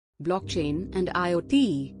Blockchain and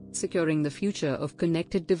IoT, securing the future of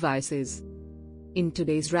connected devices. In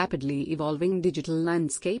today's rapidly evolving digital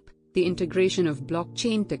landscape, the integration of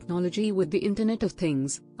blockchain technology with the Internet of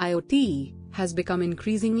Things, IoT, has become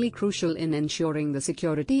increasingly crucial in ensuring the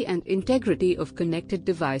security and integrity of connected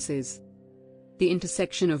devices. The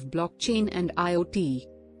intersection of blockchain and IoT.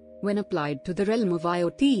 When applied to the realm of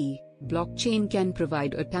IoT, blockchain can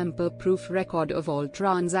provide a tamper-proof record of all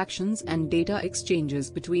transactions and data exchanges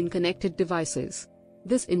between connected devices.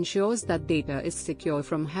 This ensures that data is secure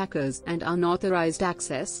from hackers and unauthorized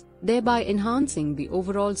access, thereby enhancing the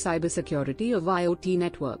overall cybersecurity of IoT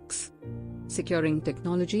networks. Securing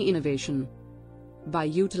technology innovation. By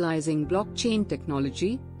utilizing blockchain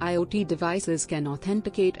technology, IoT devices can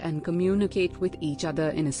authenticate and communicate with each other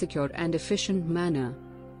in a secure and efficient manner.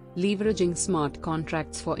 Leveraging smart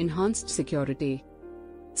contracts for enhanced security.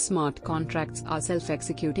 Smart contracts are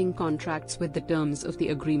self-executing contracts with the terms of the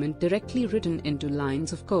agreement directly written into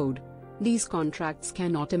lines of code. These contracts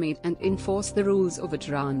can automate and enforce the rules of a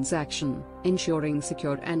transaction, ensuring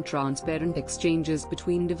secure and transparent exchanges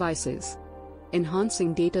between devices.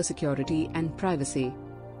 Enhancing data security and privacy.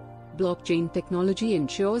 Blockchain technology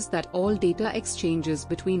ensures that all data exchanges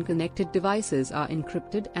between connected devices are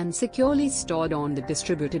encrypted and securely stored on the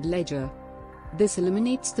distributed ledger. This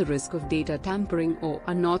eliminates the risk of data tampering or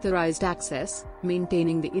unauthorized access,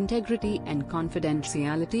 maintaining the integrity and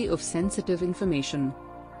confidentiality of sensitive information.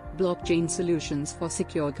 Blockchain solutions for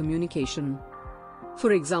secure communication.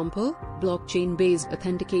 For example, blockchain-based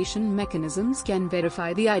authentication mechanisms can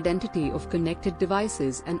verify the identity of connected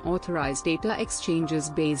devices and authorize data exchanges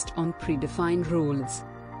based on predefined rules.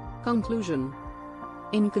 Conclusion.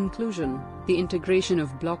 In conclusion, the integration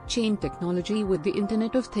of blockchain technology with the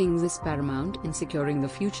Internet of Things is paramount in securing the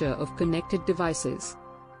future of connected devices.